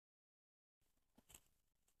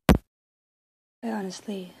I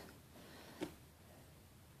honestly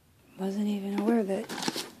wasn't even aware that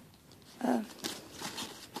how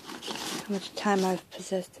much time I've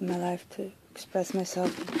possessed in my life to express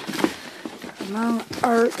myself among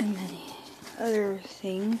art and many other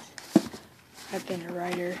things. I've been a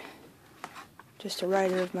writer, just a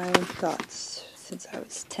writer of my own thoughts since I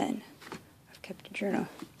was 10. I've kept a journal.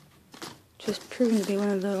 Just proven to be one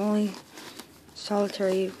of the only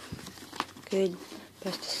solitary, good,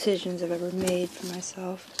 best decisions I've ever made for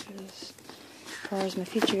myself. As far as my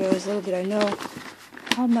future goes, little did I know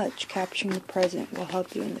how much capturing the present will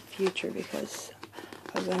help you in the future, because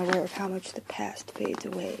I was unaware of how much the past fades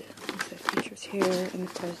away once the future's here and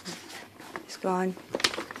the present is gone.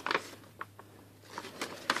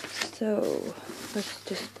 So, let's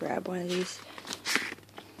just grab one of these.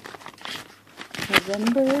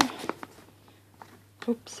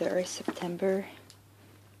 September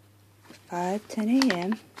 5:10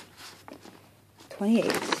 a.m.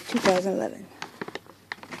 28th, 2011.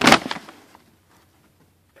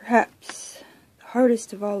 Perhaps the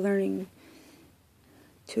hardest of all learning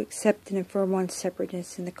to accept and affirm one's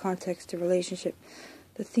separateness in the context of relationship,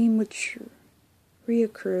 the theme which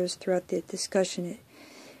reoccurs throughout the discussion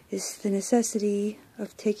is the necessity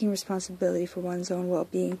of taking responsibility for one's own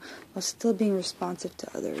well-being while still being responsive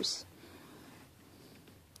to others.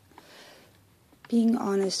 Being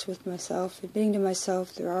honest with myself, admitting to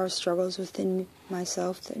myself there are struggles within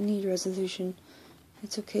myself that need resolution.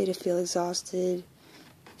 It's okay to feel exhausted,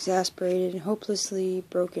 exasperated, and hopelessly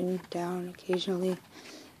broken down occasionally.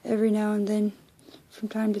 Every now and then, from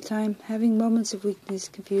time to time, having moments of weakness,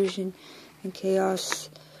 confusion, and chaos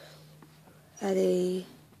at a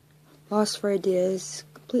loss for ideas,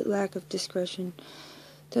 complete lack of discretion,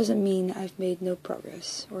 doesn't mean I've made no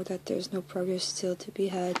progress, or that there's no progress still to be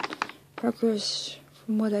had. Progress,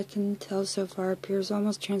 from what I can tell so far, appears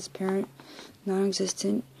almost transparent,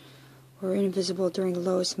 non-existent, or invisible during the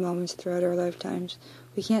lowest moments throughout our lifetimes.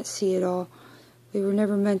 We can't see it all. We were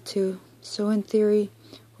never meant to. So in theory,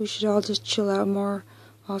 we should all just chill out more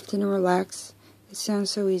often and relax. It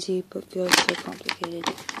sounds so easy, but feels so complicated.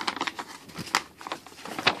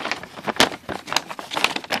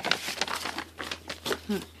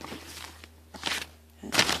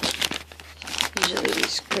 Usually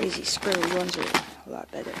these crazy squirrely ones are a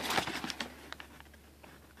lot better.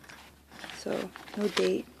 So, no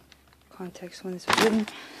date, context when this was written.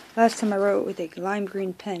 Last time I wrote with a lime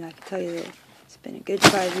green pen, I can tell you that it's been a good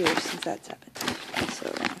 5 years since that's happened.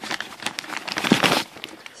 So,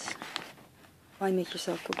 why make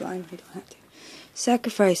yourself go blind? You don't have to.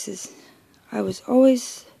 Sacrifices. I was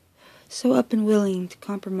always so up and willing to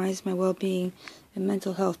compromise my well-being and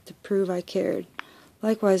mental health to prove I cared.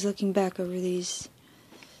 Likewise, looking back over these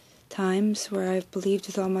times where I've believed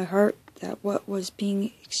with all my heart that what was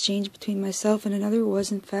being exchanged between myself and another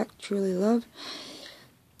was in fact truly love,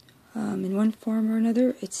 in one form or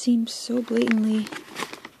another, it seems so blatantly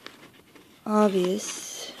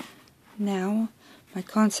obvious now. My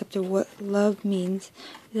concept of what love means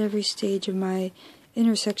at every stage of my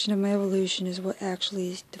intersection of my evolution is what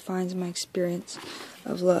actually defines my experience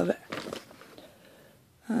of love.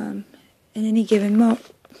 In any given moment.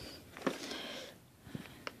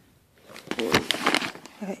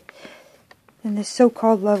 Okay. And the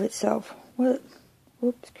so-called love itself.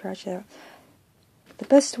 Scratch that out. The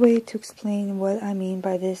best way to explain what I mean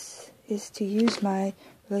by this is to use my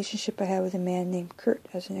relationship I had with a man named Kurt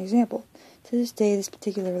as an example. To this day, this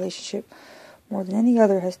particular relationship, more than any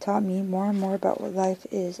other, has taught me more and more about what life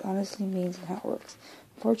is, honestly means, and how it works.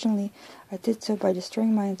 Unfortunately, I did so by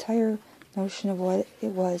destroying my entire notion of what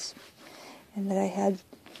it was, and that I had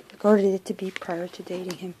regarded it to be prior to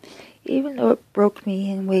dating him. Even though it broke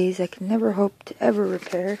me in ways I could never hope to ever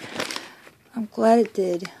repair, I'm glad it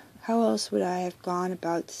did. How else would I have gone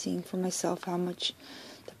about seeing for myself how much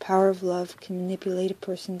the power of love can manipulate a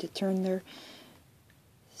person to turn their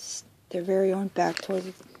very own back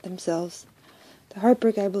towards themselves? The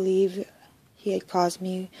heartbreak I believe he had caused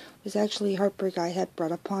me was actually heartbreak I had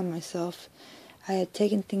brought upon myself. I had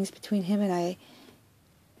taken things between him and I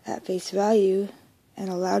at face value and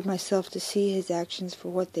allowed myself to see his actions for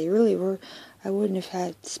what they really were. I wouldn't have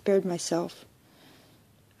had spared myself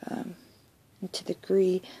to the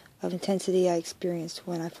degree of intensity I experienced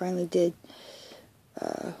when I finally did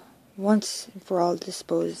once and for all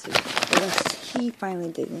dispose of he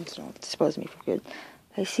finally did once and all dispose of me for good.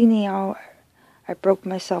 I see now I broke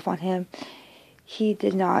myself on him. He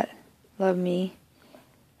did not love me,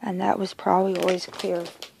 and that was probably always clear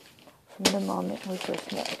from the moment we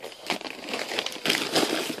first met.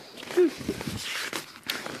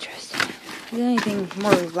 Interesting. Is there anything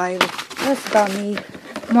more lively? Less about me,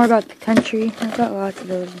 more about the country. I've got lots of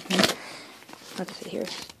those in here. Let's see here.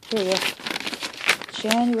 Here we go.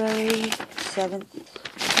 January 7th,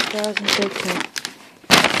 2013.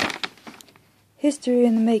 History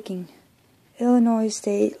in the making. Illinois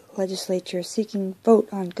State Legislature seeking vote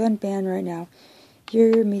on gun ban right now.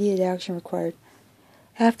 Your immediate action required.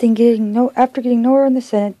 After getting nowhere in the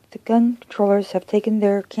Senate, the gun controllers have taken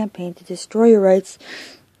their campaign to destroy your rights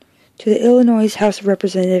to the Illinois House of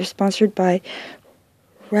Representatives, sponsored by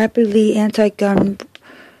rapidly anti-gun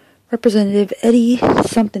Representative Eddie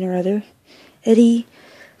something or other. Eddie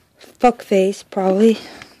Fuckface, probably.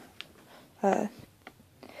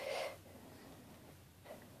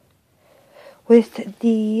 With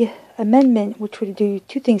the amendment, which would do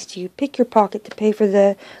two things to you. Pick your pocket to pay for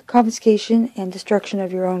the confiscation and destruction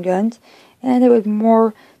of your own guns, and it would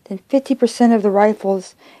more than 50% of the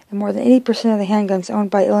rifles and more than 80% of the handguns owned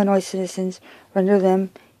by Illinois citizens render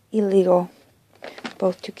them illegal,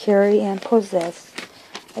 both to carry and possess.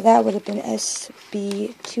 That would have been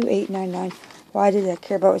SB 2899. Why did I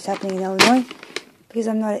care about what's happening in Illinois? Because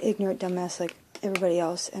I'm not an ignorant dumbass like everybody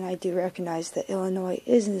else, and I do recognize that Illinois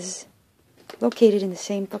is located in the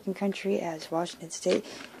same fucking country as Washington State,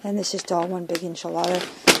 and it's just all one big enchilada.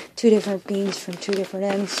 Two different beans from two different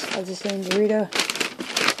ends of the same burrito.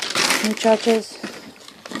 Muchachos.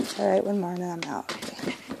 Alright, one more and then I'm out.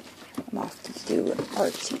 I'm off to do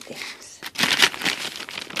artsy things.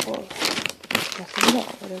 Or nothing at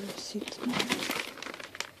all, whatever suits me.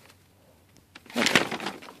 Okay,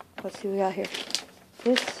 let's see what we got here.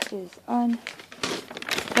 This is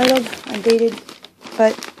untitled, undated,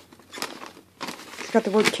 but got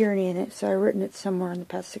the word tyranny in it, so I've written it somewhere in the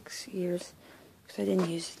past 6 years, because I didn't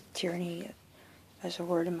use tyranny as a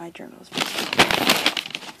word in my journals.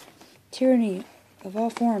 Tyranny of all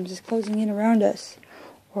forms is closing in around us,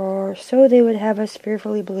 or so they would have us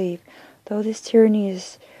fearfully believe. Though this tyranny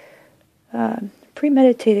is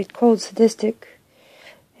premeditated, cold, sadistic,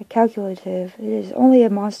 and calculative, it is only a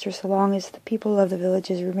monster so long as the people of the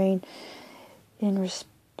villages remain in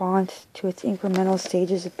response to its incremental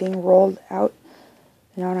stages of being rolled out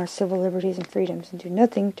and on our civil liberties and freedoms, and do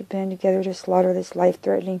nothing to band together to slaughter this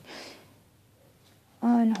life-threatening,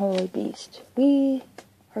 unholy beast. We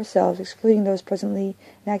ourselves, excluding those presently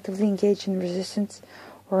and actively engaged in resistance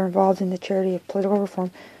or involved in the charity of political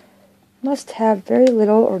reform, must have very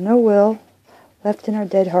little or no will left in our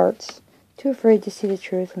dead hearts, too afraid to see the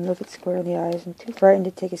truth and look it square in the eyes, and too frightened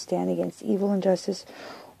to take a stand against evil, injustice,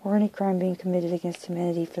 or any crime being committed against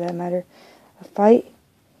humanity, for that matter. A fight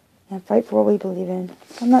for what we believe in.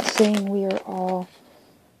 I'm not saying we are all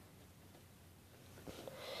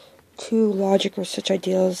too logic or such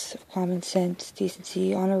ideals of common sense,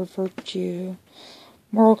 decency, honor, virtue,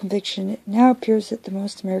 moral conviction. It now appears that the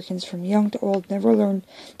most Americans, from young to old, never learned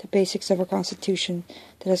the basics of our Constitution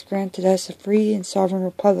that has granted us a free and sovereign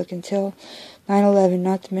republic until 9/11,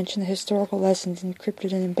 not to mention the historical lessons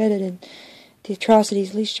encrypted and embedded in the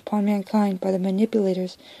atrocities leashed upon mankind by the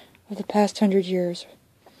manipulators of the past 100 years.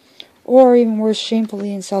 Or, even worse,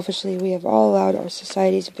 shamefully and selfishly, we have all allowed our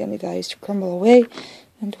societies and family values to crumble away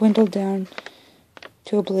and dwindle down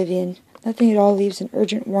to oblivion. Nothing at all leaves an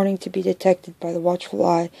urgent warning to be detected by the watchful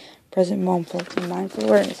eye, present moment, and mindful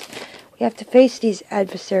awareness. We have to face these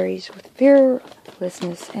adversaries with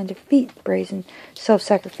fearlessness and defeat brazen,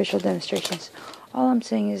 self-sacrificial demonstrations. All I'm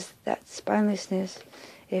saying is that spinelessness,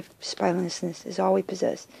 if spinelessness is all we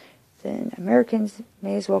possess, then Americans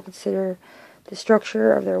may as well consider the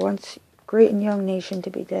structure of their once great and young nation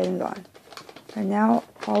to be dead and gone. And now,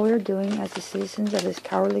 all we are doing as the citizens of this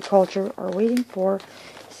cowardly culture are waiting for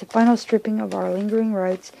is the final stripping of our lingering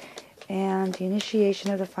rights and the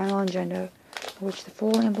initiation of the final agenda, for which the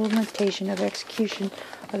full implementation of execution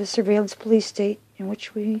of the surveillance police state, in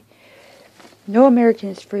which no American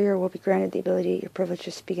is free or will be granted the ability or privilege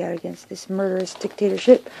to speak out against this murderous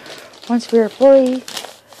dictatorship. Once we are fully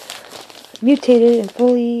mutated and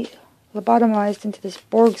fully lobotomized into this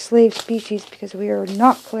Borg slave species because we are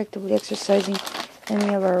not collectively exercising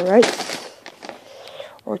any of our rights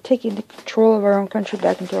or taking the control of our own country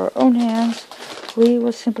back into our own hands, we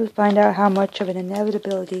will simply find out how much of an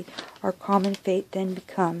inevitability our common fate then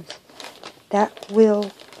becomes. That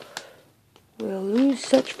we'll lose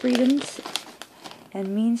such freedoms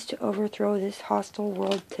and means to overthrow this hostile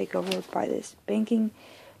world takeover by this banking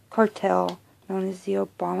cartel known as the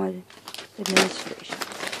Obama administration.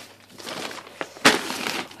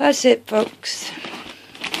 That's it, folks.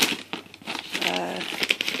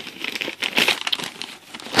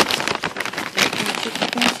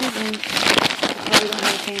 Probably don't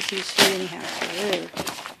have a fancy suit anyhow.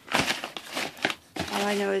 All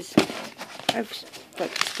I know is I've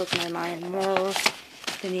spoken my mind. Moral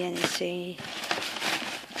within the NSA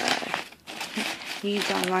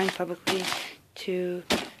needs online publicly to,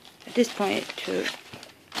 at this point, to,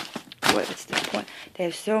 what's the point? They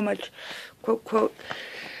have so much, quote, quote,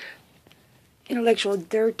 intellectual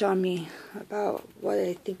dirt on me about what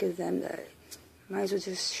I think of them that I might as well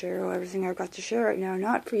just share everything I've got to share right now.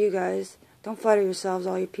 Not for you guys. Don't flatter yourselves,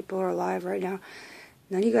 all you people who are alive right now.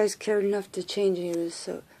 None of you guys cared enough to change any of this,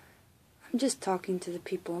 so I'm just talking to the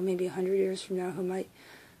people maybe 100 years from now who might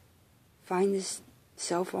find this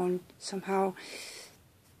cell phone somehow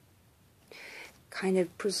kind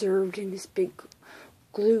of preserved in this big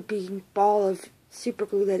gloopy ball of super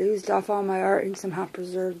glue that oozed off all my art and somehow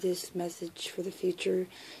preserved this message for the future in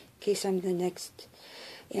case I'm the next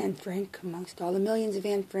Anne Frank amongst all the millions of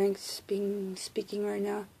Anne Franks speaking right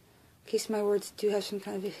now. In case my words do have some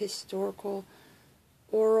kind of a historical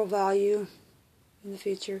oral value in the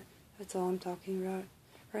future. That's all I'm talking about.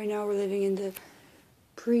 Right now we're living in the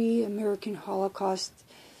pre-American Holocaust,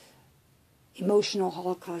 emotional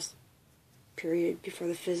Holocaust period before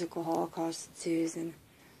the physical Holocaust ensues, and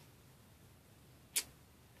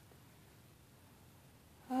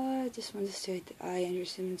I just wanted to state that I, Andrew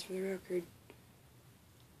Simmons, for the record,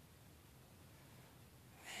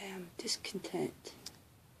 am discontent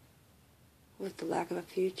with the lack of a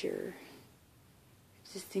future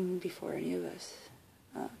existing before any of us.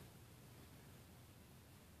 I'm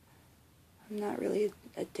not really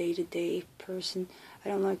a day-to-day person. I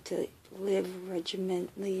don't like to live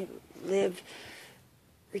regimentally, live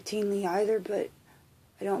routinely either, but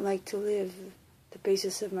I don't like to live the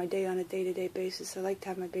basis of my day on a day-to-day basis. I like to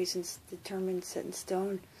have my basis determined, set in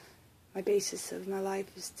stone. My basis of my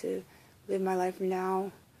life is to live my life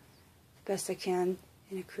now the best I can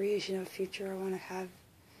in a creation of a future I want to have.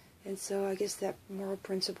 And so I guess that moral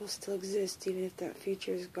principle still exists, even if that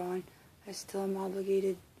future is gone. I still am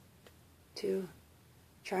obligated to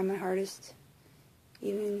try my hardest,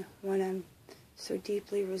 even when I'm so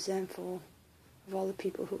deeply resentful of all the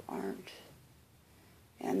people who aren't.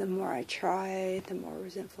 And the more I try, the more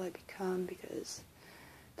resentful I become, because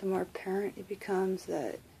the more apparent it becomes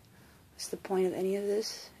that what's the point of any of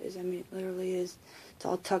this is, I mean, it literally is, it's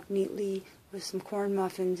all tucked neatly with some corn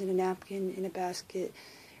muffins in a napkin in a basket,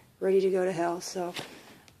 ready to go to hell. So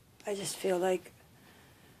I just feel like,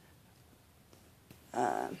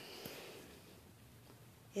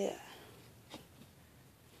 yeah,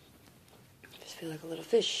 I just feel like a little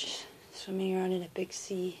fish swimming around in a big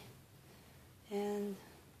sea. And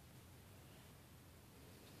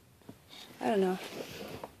I don't know.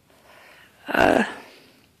 I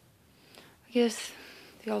guess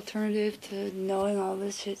the alternative to knowing all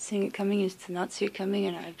this shit, seeing it coming, is to not see it coming,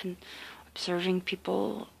 and I've been observing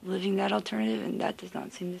people living that alternative, and that does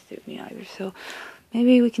not seem to suit me either. So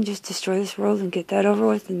maybe we can just destroy this world and get that over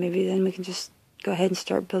with, and maybe then we can just go ahead and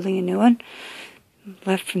start building a new one,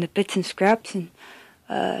 left from the bits and scraps, and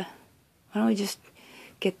why don't we just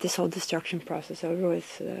get this whole destruction process over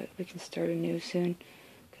with so that we can start anew soon,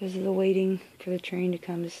 because the waiting for the train to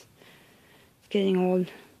come is getting old.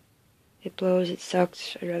 It blows, it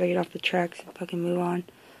sucks. I'd rather get off the tracks and fucking move on.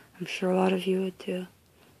 I'm sure a lot of you would too.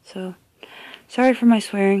 So, sorry for my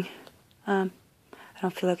swearing. I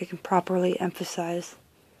don't feel like I can properly emphasize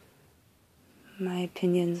my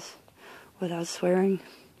opinions without swearing,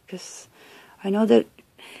 because I know that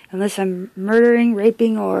unless I'm murdering,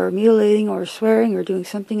 raping, or mutilating, or swearing, or doing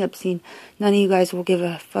something obscene, none of you guys will give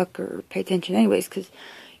a fuck or pay attention anyways, because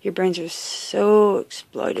your brains are so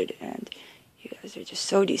exploited, and you guys are just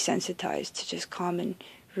so desensitized to just common,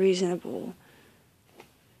 reasonable,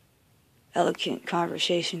 eloquent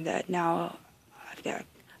conversation that now I've got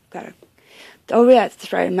to, oh yeah,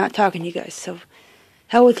 that's right, I'm not talking to you guys, so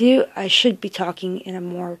hell with you. I should be talking in a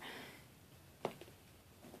more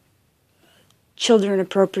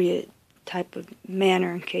children-appropriate type of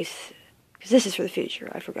manner, in case, because this is for the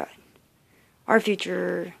future, I forgot. Our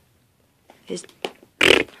future is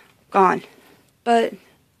gone, but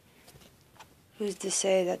who's to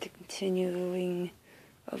say that the continuing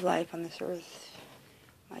of life on this earth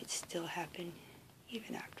might still happen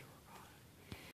even after